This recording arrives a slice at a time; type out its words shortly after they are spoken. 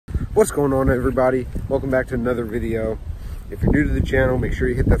What's going on, everybody? Welcome back to another video. If you're new to the channel, make sure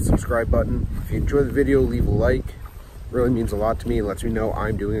you hit that subscribe button. If you enjoy the video, leave a like. It really means a lot to me. It lets me know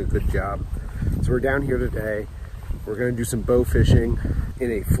I'm doing a good job. So we're down here today. We're going to do some bow fishing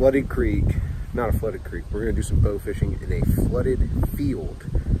in a flooded creek. Not a flooded creek. We're going to do some bow fishing in a flooded field.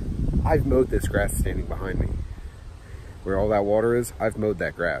 I've mowed this grass standing behind me. Where all that water is, I've mowed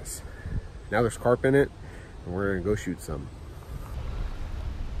that grass. Now there's carp in it, and we're going to go shoot some.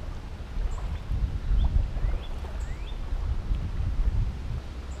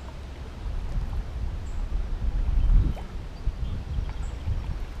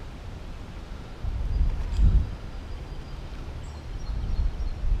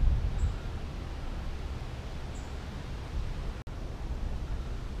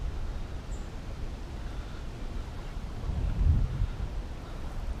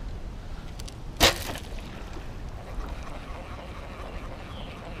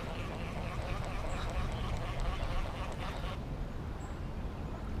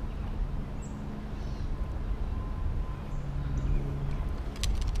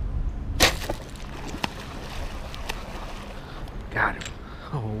 Got him.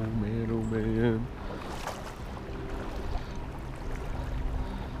 Oh man, oh man.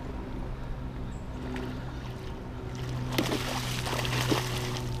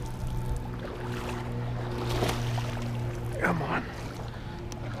 Come on.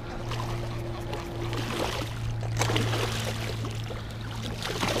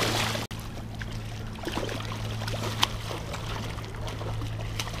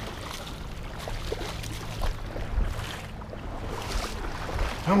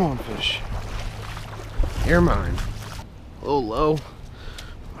 Come on, fish. You're mine. A little low for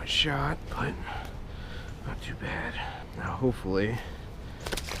my shot, but not too bad. Now, hopefully,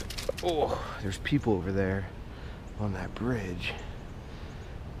 oh, there's people over there on that bridge.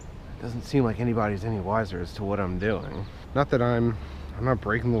 Doesn't seem like anybody's any wiser as to what I'm doing. Not that I'm not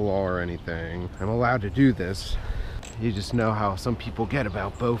breaking the law or anything. I'm allowed to do this. You just know how some people get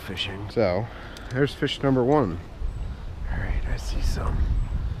about bow fishing. So, there's fish number one. All right, I see some.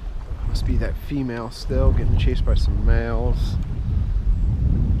 Must be that female still getting chased by some males.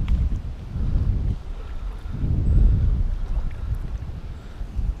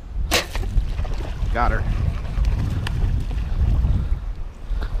 Got her.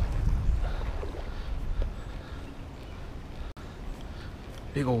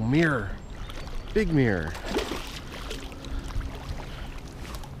 Big old mirror. Big mirror.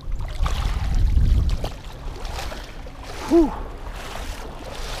 Whew.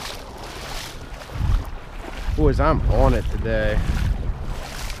 Boys, I'm on it today.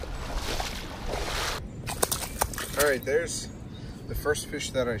 All right, there's the first fish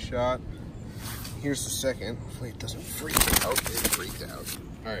that I shot. Here's the second. Hopefully it doesn't freak out. It freaked out.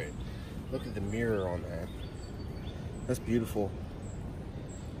 All right, look at the mirror on that. That's beautiful.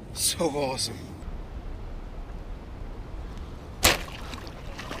 So awesome.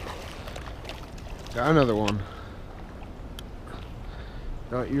 Got another one.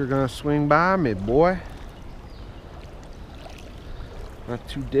 Thought you were gonna swing by me, boy. Not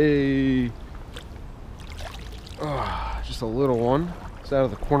today. Oh, just a little one. It's out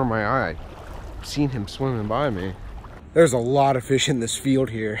of the corner of my eye. I've seen him swimming by me. There's a lot of fish in this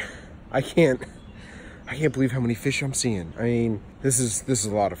field here. I can't believe how many fish I'm seeing. I mean, this is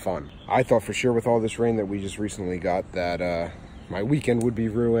a lot of fun. I thought for sure with all this rain that we just recently got that my weekend would be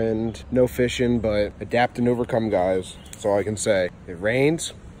ruined. No fishing, but adapt and overcome, guys. That's all I can say. It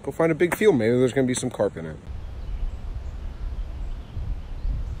rains, go find a big field. Maybe there's gonna be some carp in it.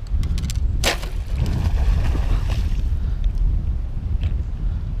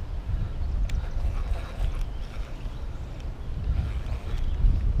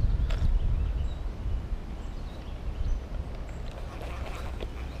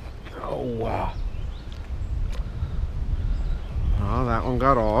 Oh, wow. Oh, that one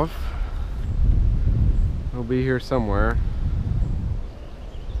got off. He'll be here somewhere.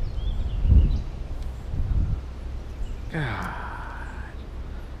 God.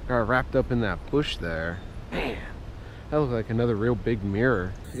 Got wrapped up in that bush there. Man, that looked like another real big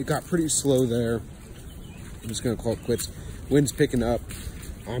mirror. It got pretty slow there. I'm just gonna call it quits. Wind's picking up.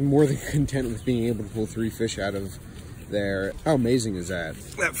 I'm more than content with being able to pull 3 fish out of there. How amazing is that?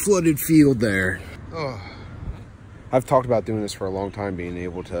 That flooded field there. Oh. I've talked about doing this for a long time, being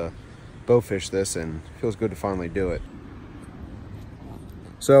able to bow fish this, and it feels good to finally do it.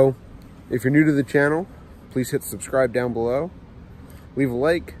 So, if you're new to the channel, please hit subscribe down below. Leave a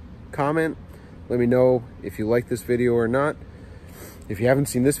like, comment, let me know if you like this video or not. If you haven't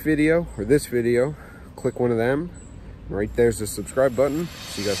seen this video or this video, click one of them. Right there's the subscribe button.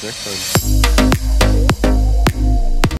 See you guys next time.